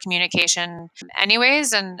setting for communication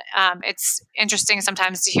anyways. And it's interesting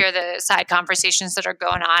sometimes to hear the side conversations that are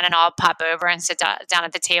going on, and I'll pop over and sit down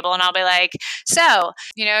at the table and I'll be like, so,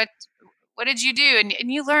 what did you do?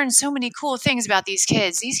 And you learn so many cool things about these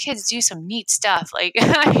kids. These kids do some neat stuff. Like,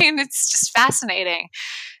 I mean, it's just fascinating.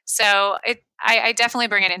 So I definitely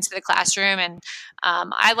bring it into the classroom, and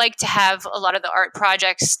I like to have a lot of the art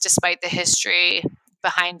projects, despite the history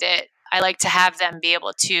behind it. I like to have them be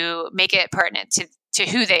able to make it pertinent to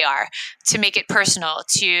who they are, to make it personal,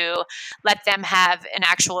 to let them have an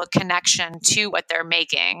actual connection to what they're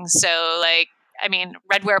making. So, like, I mean,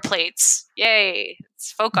 redware plates, yay,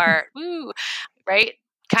 it's folk art, woo, right?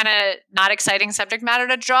 Kind of not exciting subject matter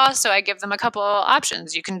to draw, so I give them a couple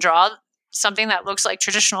options. You can draw something that looks like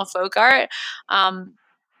traditional folk art,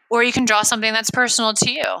 or you can draw something that's personal to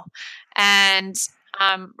you and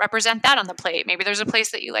represent that on the plate. Maybe there's a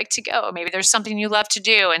place that you like to go. Maybe there's something you love to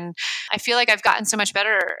do. And I feel like I've gotten so much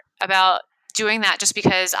better about doing that just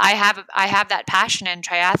because I have that passion in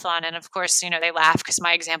triathlon. And of course, they laugh because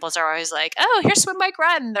my examples are always like, oh, here's swim, bike,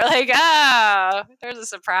 run. They're like, oh, there's a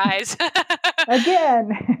surprise.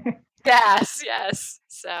 Again. Yes.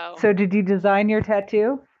 So did you design your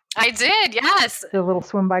tattoo? I did, yes. The little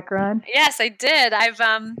swim, bike, run? Yes, I did. I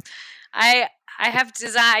have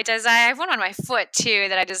designed. I have one on my foot too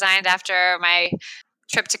that I designed after my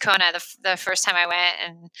trip to Kona the first time I went,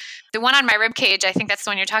 and the one on my rib cage. I think that's the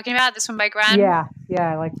one you're talking about. The swim, bike, run. Yeah,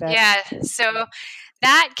 I like that. Yeah, so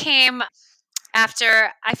that came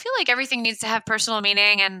after. I feel like everything needs to have personal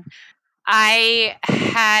meaning, and I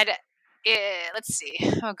had. Let's see.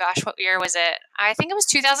 Oh gosh, what year was it? I think it was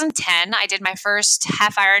 2010. I did my first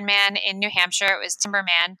half Ironman in New Hampshire. It was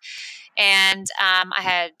Timberman. And I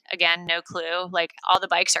had, again, no clue. Like, all the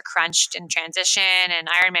bikes are crunched in transition, and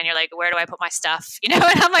Ironman, you're like, where do I put my stuff? And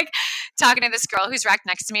I'm like talking to this girl who's racked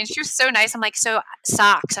next to me, and she was so nice. I'm like, so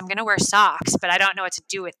socks, I'm going to wear socks, but I don't know what to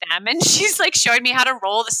do with them. And she's like showing me how to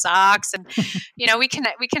roll the socks. And, we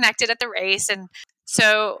connected at the race. And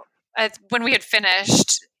so when we had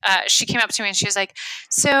finished, she came up to me and she was like,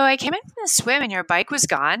 so I came in from the swim and your bike was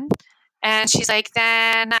gone. And she's like,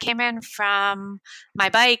 then I came in from my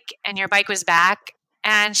bike and your bike was back.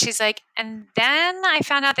 And she's like, and then I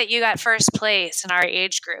found out that you got first place in our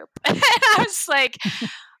age group. And I was like,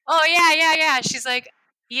 oh, yeah. She's like,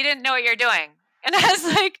 you didn't know what you're doing. And I was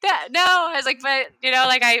like, no. I was like, but,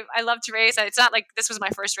 I love to race. It's not like this was my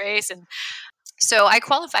first race. And so I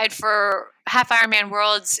qualified for Half Ironman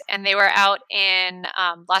Worlds, and they were out in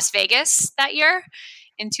Las Vegas that year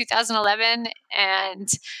in 2011. And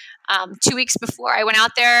 2 weeks before I went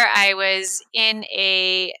out there, I was in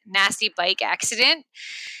a nasty bike accident.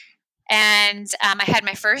 And I had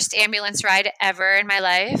my first ambulance ride ever in my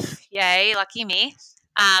life. Yay, lucky me.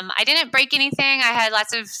 I didn't break anything. I had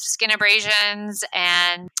lots of skin abrasions,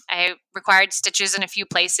 and I required stitches in a few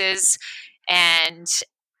places. And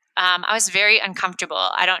I was very uncomfortable.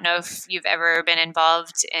 I don't know if you've ever been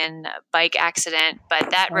involved in a bike accident,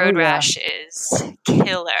 but that road rash is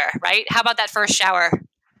killer, right? How about that first shower?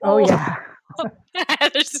 Oh, yeah. I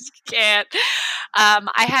just can't.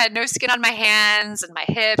 I had no skin on my hands and my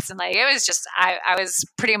hips, and it was just, I was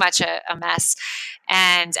pretty much a mess.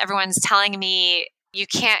 And everyone's telling me, you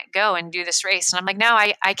can't go and do this race. And I'm like, no,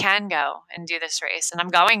 I can go and do this race, and I'm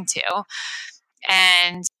going to.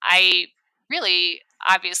 And I really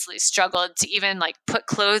obviously struggled to even put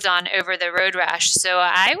clothes on over the road rash. So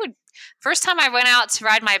first time I went out to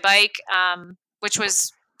ride my bike, which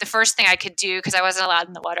was the first thing I could do because I wasn't allowed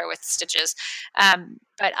in the water with stitches.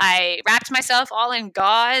 But I wrapped myself all in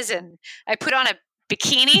gauze, and I put on a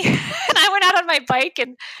bikini and I went out on my bike,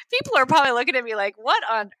 and people are probably looking at me like, what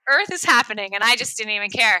on earth is happening? And I just didn't even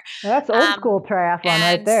care. That's old school triathlon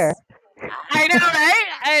right there. I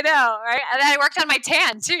know, right? And I worked on my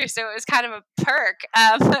tan too, so it was kind of a perk.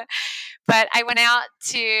 But I went out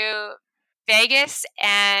to Vegas,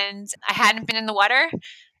 and I hadn't been in the water.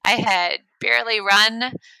 I had barely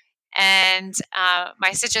run, and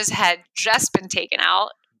my stitches had just been taken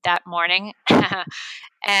out that morning.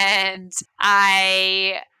 And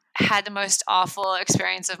I had the most awful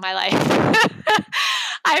experience of my life.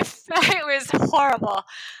 It was horrible.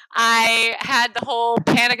 I had the whole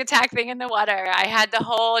panic attack thing in the water. I had the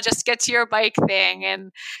whole just get to your bike thing.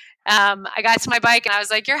 And I got to my bike and I was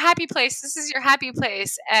like, your happy place. This is your happy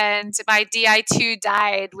place. And my Di2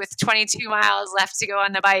 died with 22 miles left to go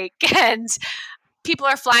on the bike. And people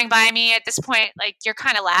are flying by me at this point. Like, you're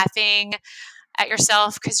kind of laughing at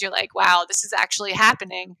yourself because you're like, wow, this is actually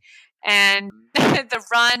happening. And the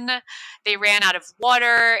run, they ran out of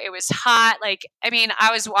water. It was hot. Like, I mean,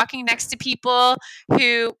 I was walking next to people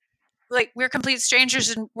who, like, we're complete strangers,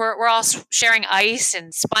 and we're all sharing ice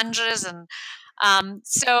and sponges. And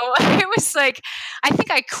so it was like, I think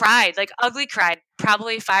I cried, like ugly cried,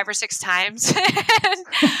 probably 5 or 6 times.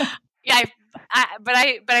 And, yeah, but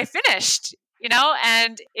I finished,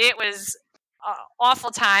 and it was an awful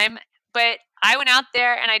time. But I went out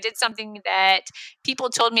there and I did something that people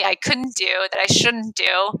told me I couldn't do, that I shouldn't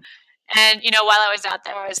do. And, while I was out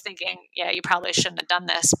there, I was thinking, yeah, you probably shouldn't have done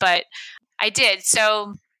this, but I did.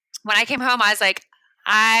 So when I came home, I was like,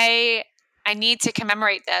 I need to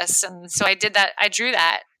commemorate this. And so I did that. I drew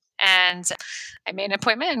that and I made an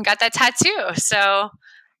appointment and got that tattoo. So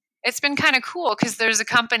it's been kind of cool because there's a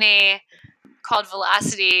company called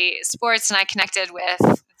Velocity Sports, and I connected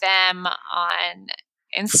with them on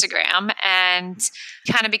Instagram and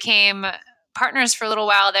kind of became partners for a little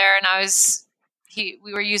while there. And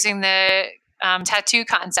we were using the tattoo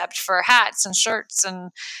concept for hats and shirts,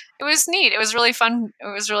 and it was neat. It was really fun.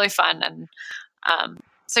 And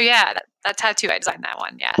so yeah, that tattoo, I designed that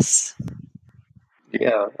one. Yes.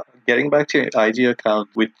 Yeah, getting back to your IG account,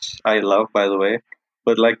 which I love, by the way.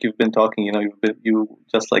 But like you've been talking, you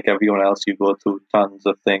just like everyone else, you go through tons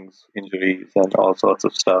of things, injuries and all sorts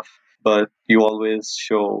of stuff. But you always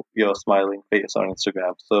show your smiling face on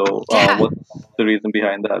Instagram. So, Yeah. what's the reason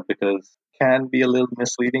behind that? Because it can be a little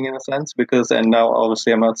misleading in a sense. And now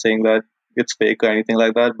obviously I'm not saying that it's fake or anything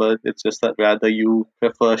like that, but it's just that rather you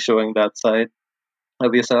prefer showing that side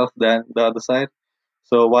of yourself than the other side.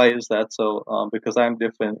 So why is that so? Because I'm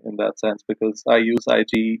different in that sense because I use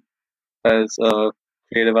IG as a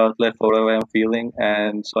creative outlet for whatever I'm feeling,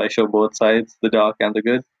 and so I show both sides, the dark and the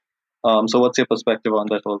good. So what's your perspective on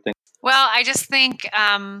that whole thing? Well, I just think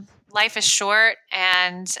life is short,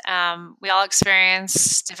 and we all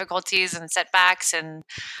experience difficulties and setbacks. And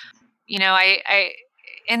I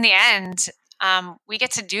in the end, we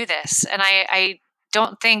get to do this, and I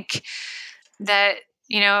don't think that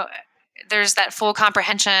there's that full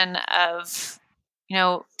comprehension of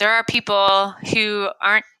there are people who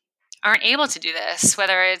aren't able to do this,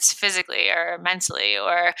 whether it's physically or mentally,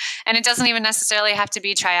 and it doesn't even necessarily have to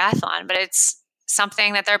be triathlon, but it's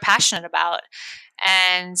something that they're passionate about.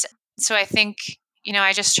 And so I think,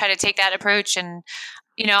 I just try to take that approach. And,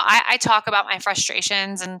 I talk about my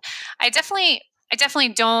frustrations, and I definitely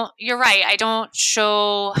don't, you're right. I don't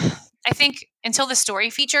show, I think until the story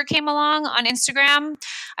feature came along on Instagram,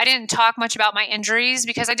 I didn't talk much about my injuries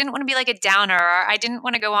because I didn't want to be like a downer, or I didn't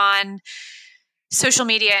want to go on social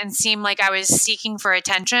media and seem like I was seeking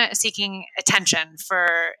attention for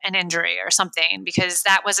an injury or something, because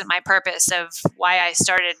that wasn't my purpose of why I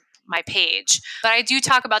started my page. But I do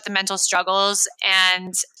talk about the mental struggles.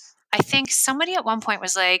 And I think somebody at one point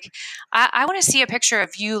was like, I want to see a picture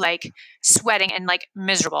of you like sweating and like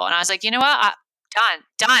miserable. And I was like, you know what?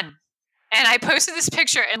 Done. And I posted this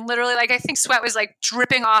picture, and literally, like, I think sweat was like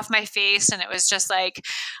dripping off my face, and it was just like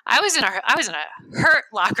I was in a hurt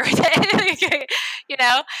locker, you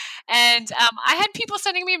know. And I had people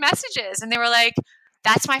sending me messages, and they were like,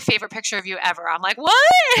 "That's my favorite picture of you ever." I'm like,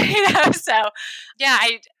 "What?" So yeah,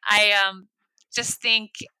 I just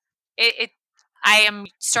think it. I am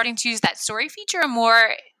starting to use that story feature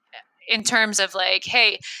more in terms of like,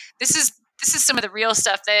 hey, this is some of the real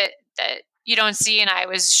stuff that you don't see. And I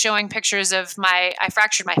was showing pictures of I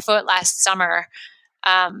fractured my foot last summer,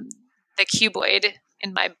 the cuboid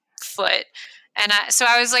in my foot. And so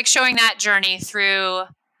I was like showing that journey through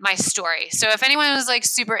my story. So if anyone was like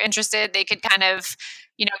super interested, they could kind of,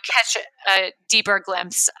 catch a deeper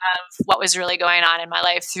glimpse of what was really going on in my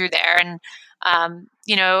life through there. And,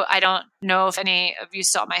 I don't know if any of you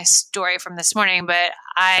saw my story from this morning, but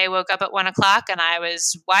I woke up at 1:00 and I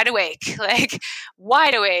was wide awake, like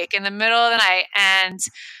wide awake in the middle of the night. And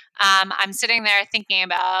I'm sitting there thinking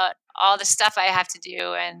about all the stuff I have to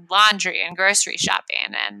do, and laundry and grocery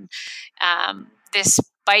shopping, and this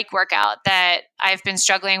bike workout that I've been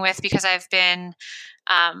struggling with because I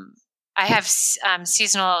have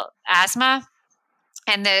seasonal asthma,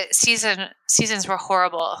 and the seasons were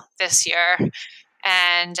horrible this year.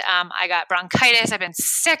 And I got bronchitis. I've been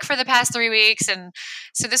sick for the past 3 weeks. And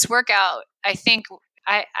so this workout, I think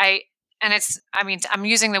I and I'm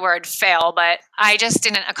using the word fail, but I just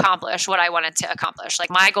didn't accomplish what I wanted to accomplish.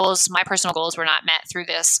 Like my goals, my personal goals were not met through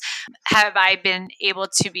this. Have I been able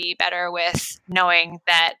to be better with knowing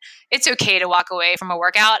that it's okay to walk away from a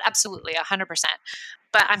workout? Absolutely, 100%.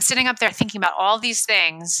 But I'm sitting up there thinking about all these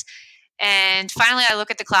things. And finally I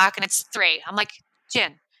look at the clock and it's 3. I'm like,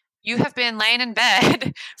 Jen, you have been laying in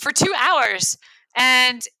bed for 2 hours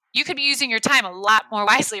and you could be using your time a lot more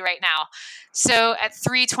wisely right now. So at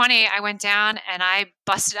 3:20, I went down and I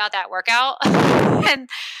busted out that workout and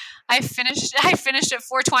I finished at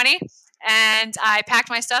 4:20 and I packed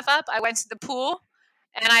my stuff up. I went to the pool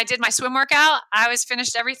and I did my swim workout. I was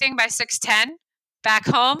finished everything by 6:10, back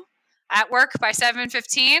home at work by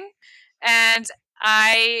 7:15. And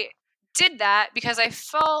I did that because I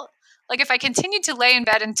felt like if I continued to lay in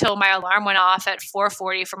bed until my alarm went off at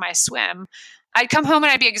 4:40 for my swim, I'd come home and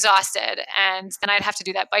I'd be exhausted and then I'd have to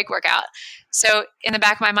do that bike workout. So in the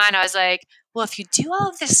back of my mind, I was like, well, if you do all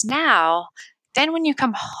of this now, then when you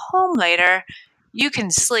come home later, you can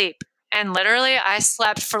sleep. And literally, I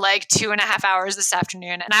slept for like 2.5 hours this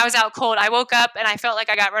afternoon and I was out cold. I woke up and I felt like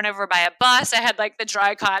I got run over by a bus. I had like the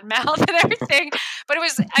dry cotton mouth and everything. But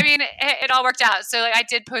it all worked out. So like I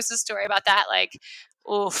did post a story about that. Like,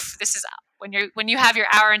 oof, this is when you have your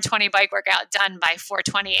hour and 20 bike workout done by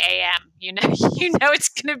 4:20 a.m. You know it's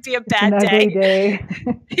going to be a bad An ugly day.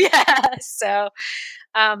 Yeah. So,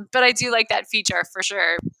 but I do like that feature for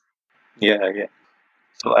sure. Yeah.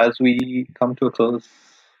 So as we come to a close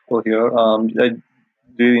over here, I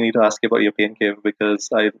really need to ask you about your pain cave because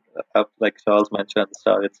I have, like Charles mentioned at the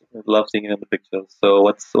start, I love seeing it in the pictures. So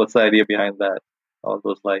what's the idea behind that? All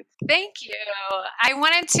those lights. Thank you. I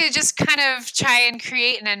wanted to just kind of try and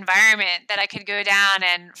create an environment that I could go down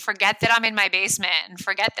and forget that I'm in my basement and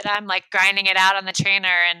forget that I'm like grinding it out on the trainer.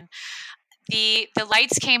 And the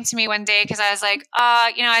lights came to me one day because I was like,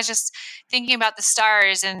 I was just thinking about the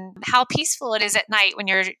stars and how peaceful it is at night when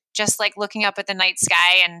you're just like looking up at the night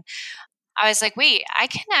sky. And I was like, wait, I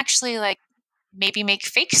can actually like maybe make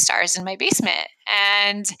fake stars in my basement.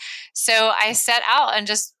 And so I set out and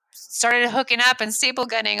just started hooking up and staple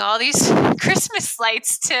gunning all these Christmas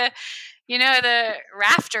lights to, the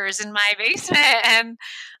rafters in my basement. And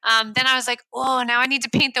then I was like, oh, now I need to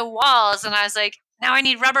paint the walls. And I was like, now I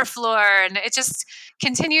need rubber floor. And it just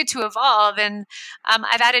continued to evolve. And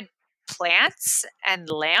I've added plants and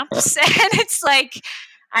lamps. And it's like,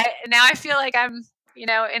 I feel like I'm,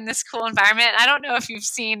 in this cool environment. I don't know if you've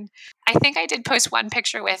seen, I think I did post one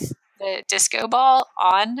picture with the disco ball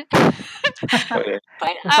on. Okay.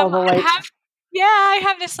 But all the lights. I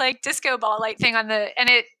have this like disco ball light thing on and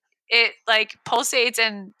it like pulsates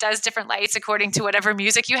and does different lights according to whatever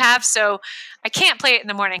music you have. So I can't play it in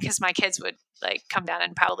the morning because my kids would like come down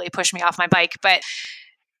and probably push me off my bike. But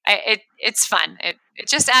it's fun. It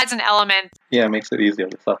just adds an element. Yeah, it makes it easier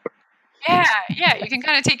to suffer. Yeah, you can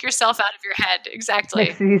kind of take yourself out of your head. Exactly.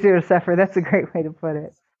 Makes it easier to suffer. That's a great way to put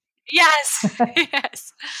it. Yes.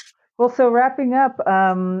 Yes. Well, so wrapping up,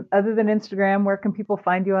 other than Instagram, where can people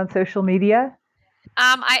find you on social media?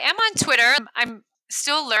 I am on Twitter. I'm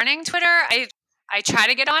still learning Twitter. I try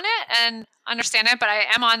to get on it and understand it, but I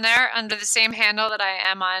am on there under the same handle that I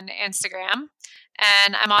am on Instagram.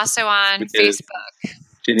 And I'm also on Facebook.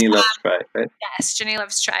 Ginny Loves Try, right? Yes, Ginny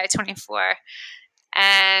Loves Try 24.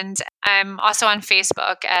 And I'm also on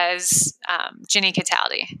Facebook as Ginny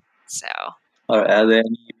Cataldi. So. All right. Are there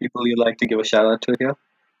any people you'd like to give a shout out to here?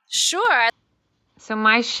 Sure. So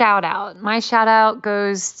my shout out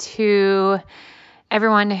goes to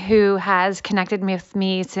everyone who has connected with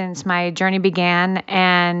me since my journey began,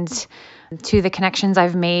 and to the connections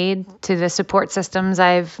I've made, to the support systems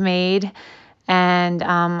I've made, and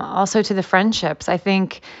also to the friendships. I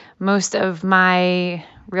think most of my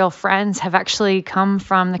real friends have actually come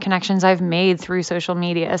from the connections I've made through social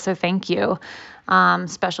media. So thank you.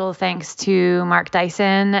 Special thanks to Mark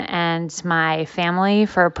Dyson and my family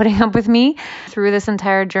for putting up with me through this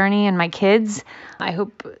entire journey, and my kids. I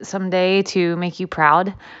hope someday to make you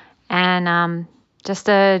proud. And just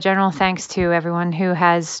a general thanks to everyone who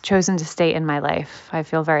has chosen to stay in my life. I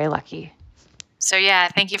feel very lucky. So yeah,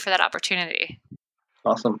 thank you for that opportunity.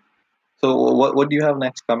 Awesome. So what do you have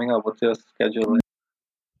next coming up? What's your schedule?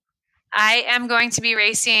 I am going to be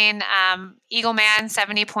racing Eagleman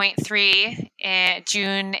 70.3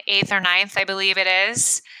 June 8th or 9th, I believe it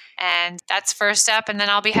is. And that's first up. And then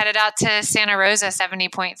I'll be headed out to Santa Rosa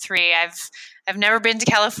 70.3. I've never been to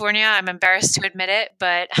California. I'm embarrassed to admit it,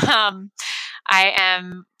 but I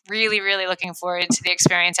am really, really looking forward to the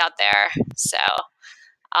experience out there. So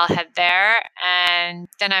I'll head there. And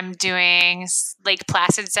then I'm doing Lake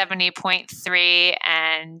Placid 70.3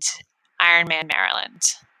 and Ironman Maryland.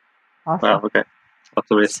 Awesome. Wow, okay. That's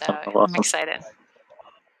a race. So I'm Awesome. excited.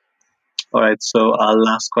 All right, so our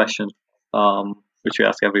last question, which we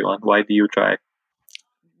ask everyone: why do you try?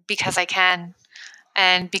 Because I can,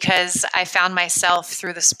 and because I found myself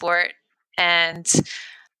through the sport, and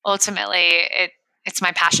ultimately it's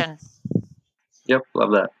my passion. Yep,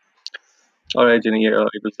 love that. All right, Ginny, it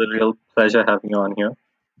was a real pleasure having you on here.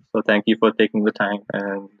 So thank you for taking the time,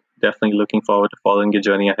 and definitely looking forward to following your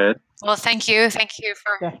journey ahead. Well, thank you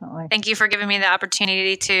Definitely. for giving me the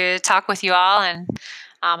opportunity to talk with you all, and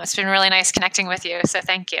it's been really nice connecting with you. So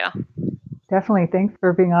thank you. Definitely. Thanks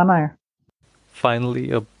for being on there.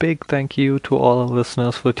 Finally, a big thank you to all our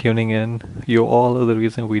listeners for tuning in. You all are the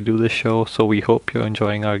reason we do this show, so we hope you're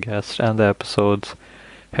enjoying our guests and the episodes.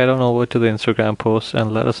 Head on over to the Instagram post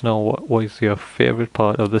and let us know what was your favorite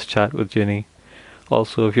part of this chat with Ginny.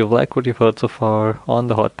 Also, if you've liked what you've heard so far on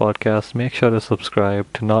the Hot Podcast, make sure to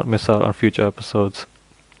subscribe to not miss out on future episodes.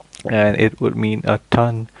 And it would mean a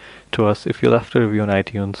ton to us if you left a review on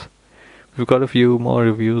iTunes. We've got a few more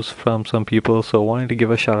reviews from some people, so I wanted to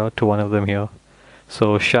give a shout out to one of them here.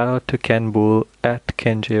 So shout out to Ken Bull at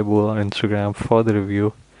KenJBull on Instagram for the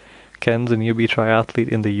review. Ken's a newbie triathlete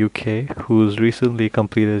in the UK who's recently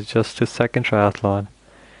completed just his second triathlon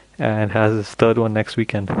and has his third one next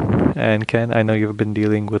weekend. And Ken, I know you've been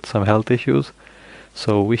dealing with some health issues,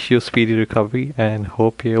 so wish you a speedy recovery and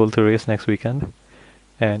hope you're able to race next weekend.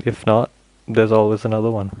 And if not, there's always another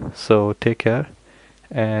one. So take care.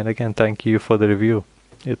 And again, thank you for the review.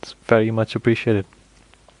 It's very much appreciated.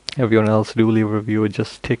 Everyone else, do leave a review. It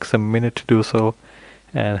just takes a minute to do so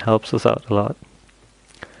and helps us out a lot.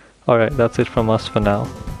 Alright, that's it from us for now.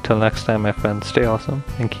 Till next time, my friends, stay awesome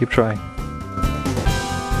and keep trying.